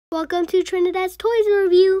Welcome to Trinidad's Toys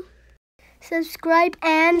Review. Subscribe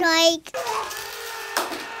and like.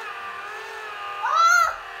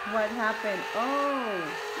 What happened? Oh,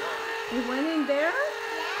 it went in there?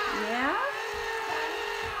 Yeah?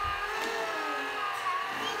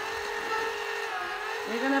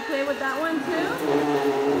 You're gonna play with that one too?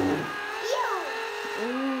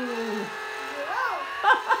 Ooh.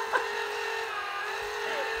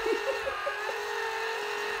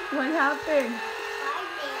 What happened?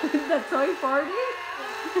 The toy party?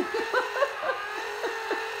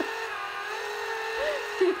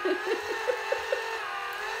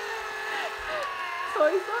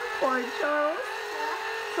 Toys don't fart, Charles.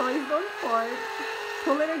 Toys don't fart.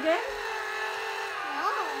 Pull it again? No.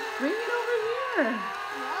 Bring it over here.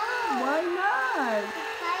 No. Why not?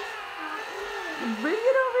 Because Bring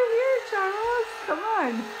it over here, Charles. Come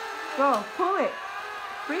on. Go, pull it.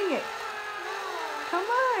 Bring it. Come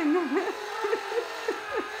on.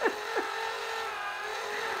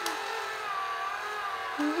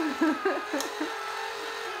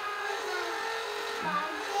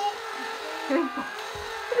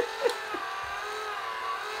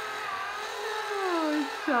 Oh,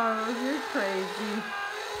 Charles, you're crazy.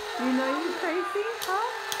 You know you're crazy, huh?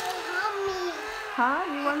 help me. Huh?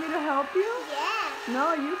 You want me to help you? Yeah.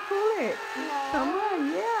 No, you pull it. No. Come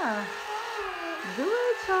on, yeah. Do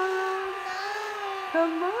it, Charles.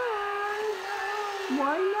 Come on.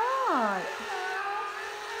 Why not?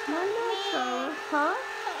 Why not, Charles? Huh?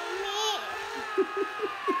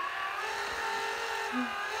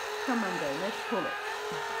 Come on, then. Let's pull it.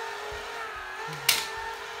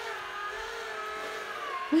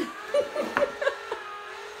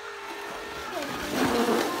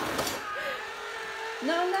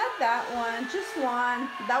 No, not that one. Just one.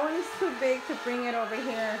 That one is too big to bring it over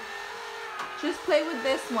here. Just play with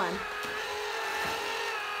this one.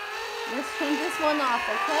 Let's turn this one off,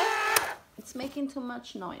 okay? It's making too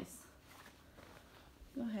much noise.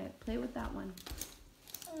 Go ahead. Play with that one.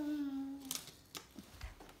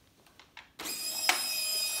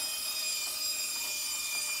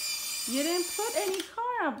 You didn't put any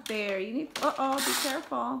car up there. You need. Uh-oh, be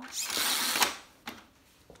careful.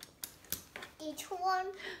 Each one.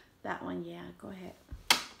 That one, yeah. Go ahead.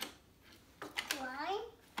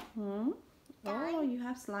 Slime. Oh, you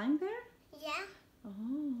have slime there? Yeah.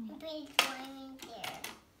 Oh. Big slime in there.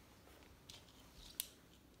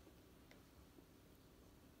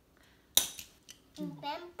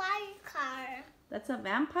 Vampire car. That's a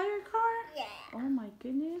vampire car? Yeah. Oh my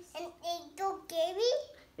goodness. And it's so scary.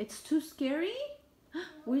 It's too scary?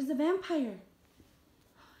 Where's the vampire?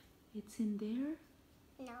 It's in there?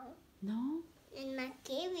 No. No? It's not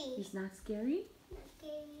scary. It's not scary? Not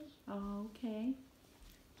scary. Oh, okay.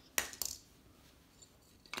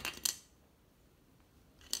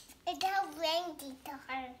 It's a windy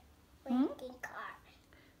car. Windy car.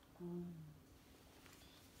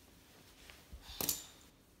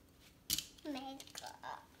 Mega.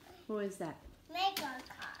 Who is that? Mega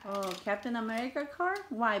car. Oh, Captain America car?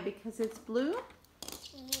 Why? Because it's blue?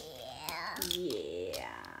 Yeah.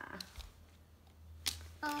 Yeah.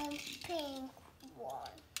 Pink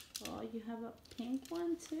one. Oh, you have a pink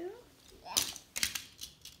one too? Yeah.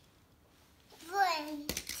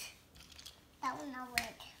 Red. That one not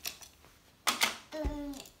red.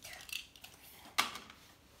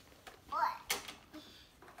 What?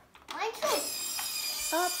 One, two.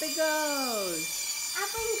 Up it goes.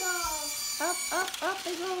 Up and go. Up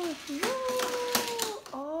it goes. Woo!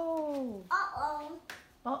 Oh. Uh-oh.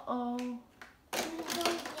 Uh-oh. Do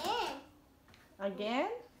again. Again?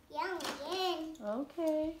 Yeah, again.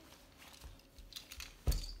 Okay.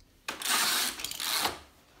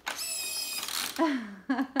 Go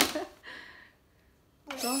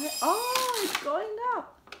ahead. Oh, it's going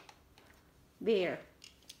up. There.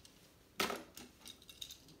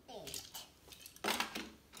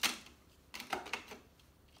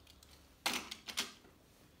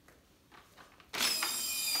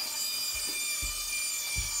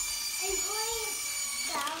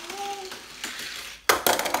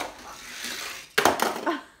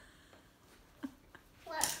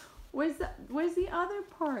 Where's the other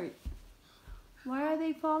part? Why are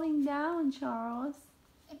they falling down, Charles?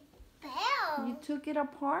 It fell. You took it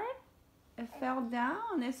apart? It fell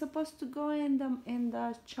down. It's supposed to go in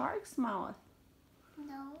the shark's mouth.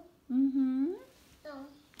 No. Mm-hmm. No.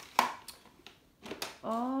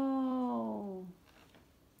 Oh.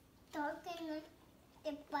 Talking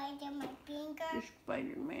the spider my finger. Your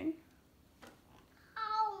Spider-Man.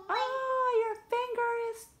 Oh my. Oh, your finger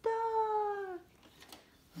is stuck.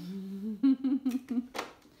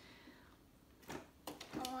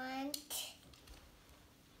 One.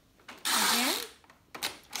 Again?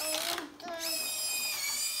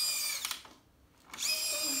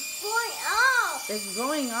 It's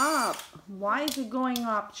going up. Why is it going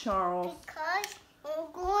up, Charles? Because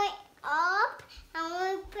I'm going up. I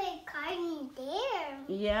want to put a card in there.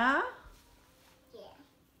 Yeah? Yeah.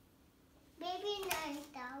 Maybe not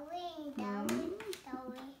that way, that way, that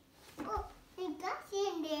way. Oh, there's gas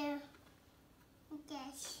in there.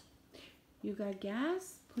 Gas. You got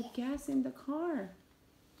gas? Put gas in the car.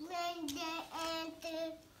 When the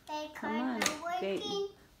Come car on. not working.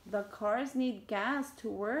 The cars need gas to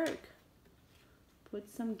work. Put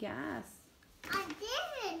some gas. I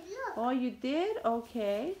did. Look. Oh, you did?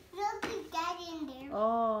 Okay. Look, the gas in there.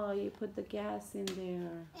 Oh, you put the gas in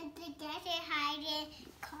there. And the gas is hiding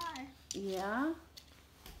car. Yeah?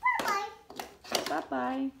 Bye-bye.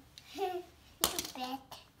 Bye-bye. Look back.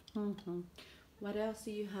 What else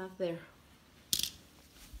do you have there?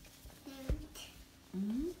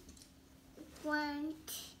 One.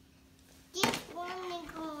 This one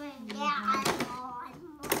is going there.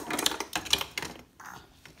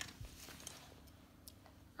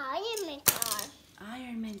 Iron Man car.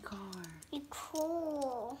 Iron Man car. It's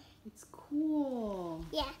cool. It's cool.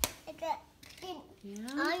 Yeah.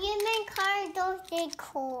 Yeah? Iron Man car, those are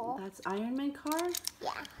cool. That's Iron Man car?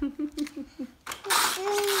 Yeah.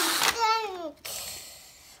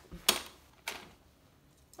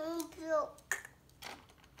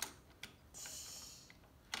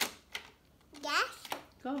 Yes?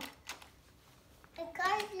 Go. The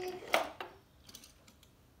car is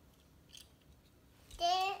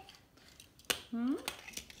there. Hmm?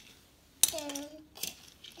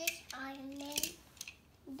 This Iron Man.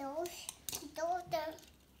 Those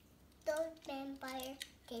vampire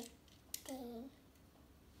thing.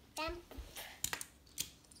 Them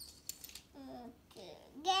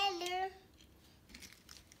together.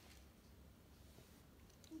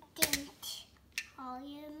 Didn't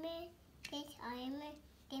Iron Man. This Iron Man.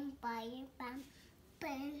 Vampire bam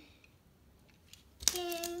bam.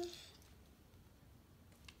 Then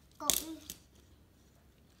go.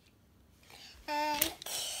 And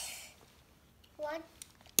one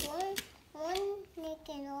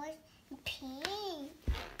naked was pink.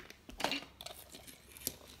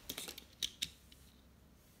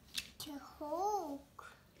 To Hulk.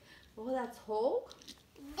 Oh, that's Hulk?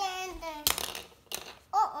 Then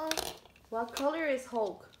What color is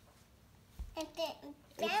Hulk? and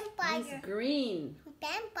the vampire. He's green.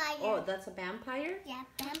 Vampire. Oh, that's a vampire? Yeah,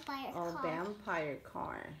 vampire Oh, car. vampire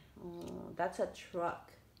car. Oh, that's a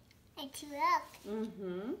truck. A truck.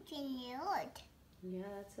 Mm-hmm. Cute. Yeah,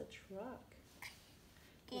 that's a truck.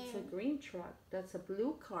 It's a green truck. That's a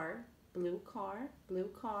blue car. Blue car. Blue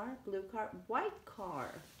car. Blue car. White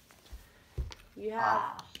car. You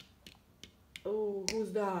have... Oh,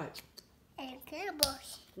 who's that?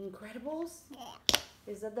 Incredibles. Incredibles? Yeah.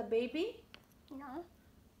 Is that the baby? No.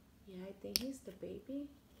 Yeah, I think he's the baby.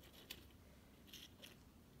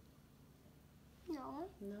 No.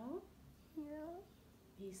 No? No.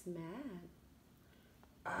 He's mad.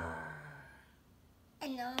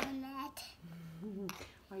 No, I'm not.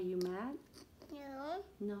 Are you mad? No.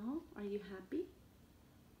 No? Are you happy?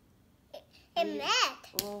 I'm mad.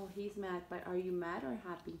 Oh, he's mad. But are you mad or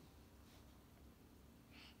happy?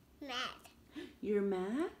 Mad. You're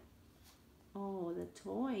mad? Oh, the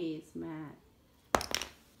toy is mad.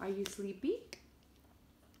 Are you sleepy?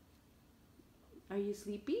 Are you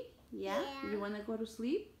sleepy? Yeah? Yeah. You want to go to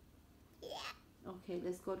sleep? Yeah. Okay,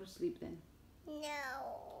 let's go to sleep then.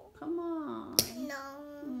 No. Come on.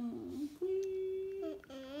 No. Please.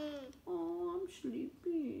 Oh, I'm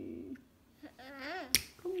sleepy.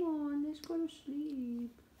 Come on, let's go to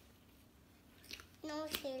sleep. No,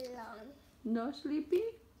 too long. No sleepy?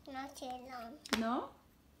 Not too long. No?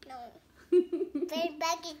 No. Bring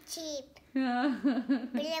back it cheap.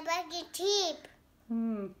 Bring it back it cheap.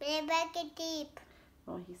 Bring it back it cheap.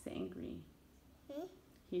 Oh, he's angry.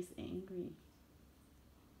 He's angry.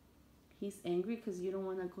 He's angry because you don't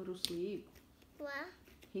want to go to sleep. What?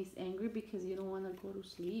 He's angry because you don't want to go to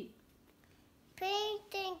sleep.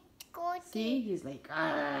 See, he's like,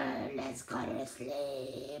 let's go to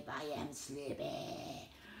sleep. I am sleepy.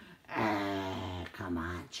 Come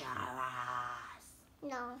on, Charles.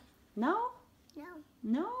 No. No? No.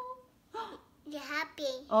 No? You're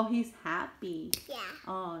happy. Oh, he's happy. Yeah.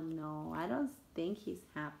 Oh, no. I don't think he's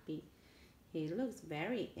happy. He looks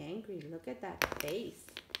very angry. Look at that face.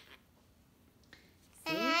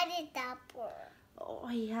 I See? had a diaper. Oh,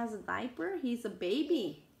 he has a diaper? He's a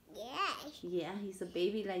baby. Yeah. Yeah, he's a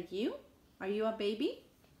baby like you. Are you a baby?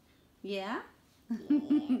 Yeah?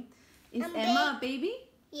 Is I'm Emma a baby?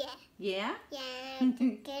 Yeah. Yeah? Yeah.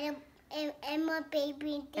 Get Emma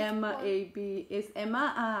baby. Emma a baby. Is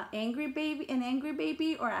Emma an angry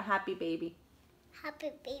baby or a happy baby?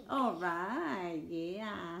 Happy baby. All right,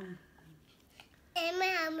 yeah. Emma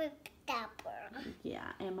have a diaper.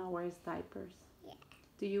 Yeah, Emma wears diapers. Yeah.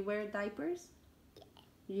 Do you wear diapers?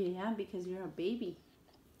 Yeah, because you're a baby.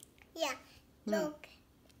 Yeah. Hmm. Look.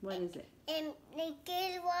 What is it? And they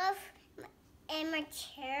give love Emma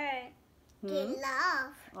chair. Give Hmm?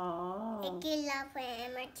 love. Oh. They give love for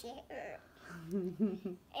Emma chair.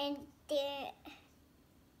 And they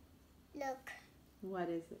look. What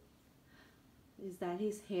is it? Is that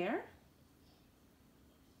his hair?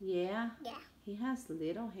 Yeah. Yeah. He has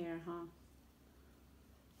little hair, huh?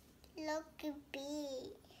 Look at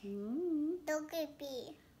me. Mm. Look at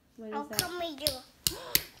me. What I'll is that? come with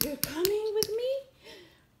you. You're coming with me?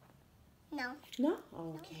 No. No?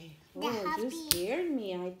 Okay. The Oh, you happy- scared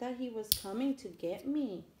me. I thought he was coming to get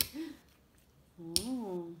me.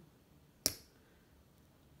 Oh.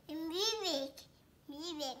 And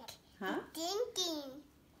Vivek. Huh? Thinking.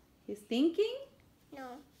 He's thinking? No.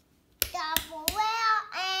 Double well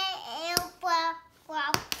and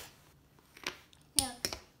well. Look.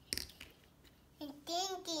 And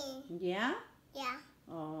thinking. Yeah? Yeah.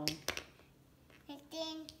 Oh. And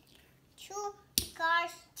then two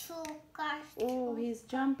cars. Oh, he's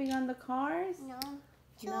jumping on the cars? No.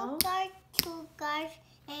 No? Two cars,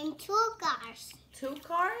 and two cars. 2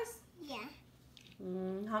 cars? Yeah.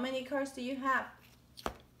 How many cars do you have?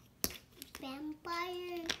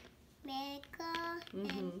 Vampire, Mega,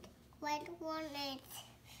 Mm-hmm. and red one is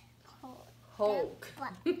Hulk. Hulk.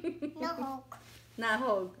 No Hulk. Not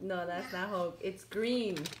Hulk. No, that's not Hulk. It's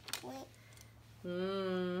green. Wait,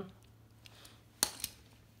 Mm.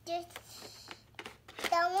 this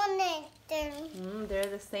that one is there. They're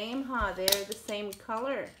the same, huh? They're the same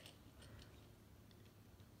color.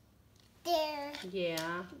 There.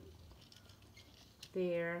 Yeah.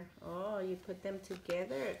 There. Oh, you put them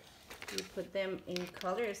together. You put them in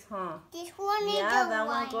colors, huh? This one is Yeah, the that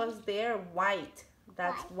one white. goes there. White.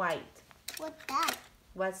 That's white. What's that?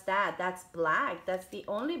 What's that? That's black. That's the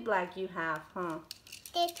only black you have, huh?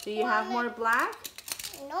 This Do you have one more black?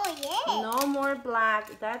 No, yet. No more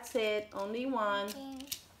black. That's it. Only one. And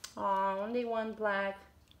Oh, only one black.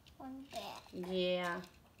 one back. Yeah.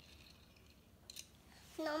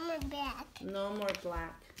 No more back. No more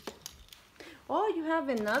black. Oh, you have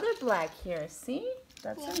another black here. See?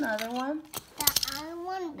 That's Yeah. another one. The other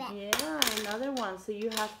one back. Yeah, another one. So you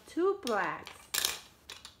have 2 blacks.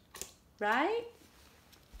 Right?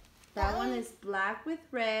 That one is black with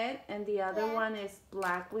red, and the other Yeah. one is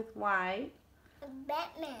black with white.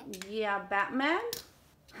 Batman. Yeah, Batman.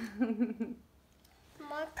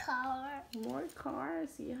 More color. More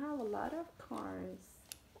cars. You have a lot of cars.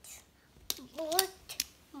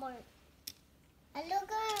 More. And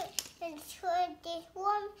look at this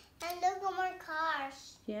one, and look at more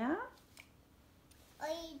cars. Yeah? Are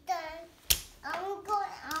you done? I'm going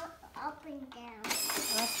up and down.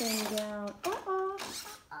 Up and down. Uh-oh.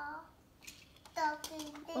 Stuck in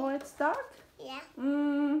this. Oh, it's stuck? Yeah.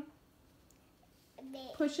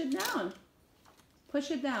 Big. Push it down.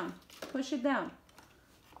 Push it down. Push it down.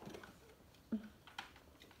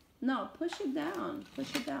 No, push it down.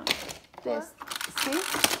 Push it down. This. See?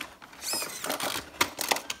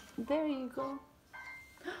 There you go.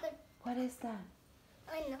 What is that?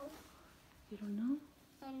 I know. You don't know?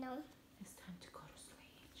 I know. It's time to go to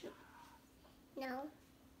sleep. No.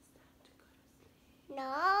 It's time to go to sleep.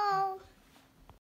 No.